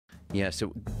Yeah,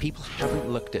 so people haven't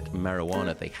looked at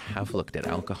marijuana, they have looked at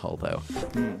alcohol, though.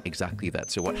 Exactly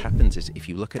that. So what happens is if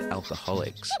you look at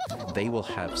alcoholics, they will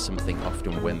have something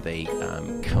often when they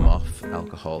come off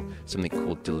alcohol, something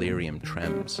called delirium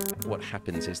tremens. What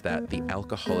happens is that the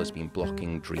alcohol has been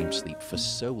blocking dream sleep for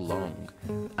so long,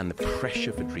 and the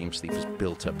pressure for dream sleep is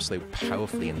built up so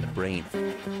powerfully in the brain,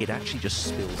 it actually just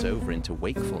spills over into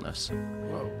wakefulness.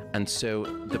 Whoa. And so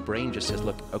the brain just says,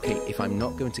 look, okay, if I'm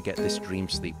not going to get this dream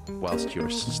sleep whilst you're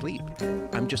asleep,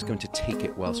 I'm just going to take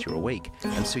it whilst you're awake.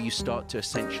 And so you start to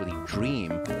essentially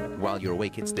dream while you're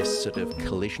awake. It's this sort of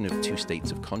collision of two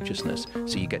states of consciousness.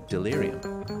 So you get delirium.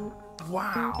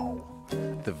 Wow.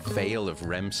 The veil of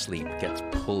REM sleep gets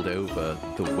pulled over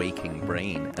the waking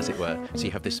brain, as it were. So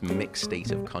you have this mixed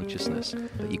state of consciousness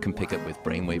that you can pick up with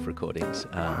brainwave recordings.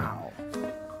 Wow.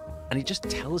 And it just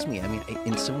tells me, I mean,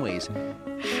 in some ways,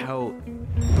 how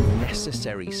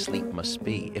necessary sleep must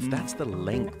be. If that's the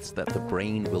lengths that the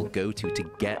brain will go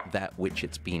to get that which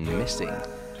it's been missing,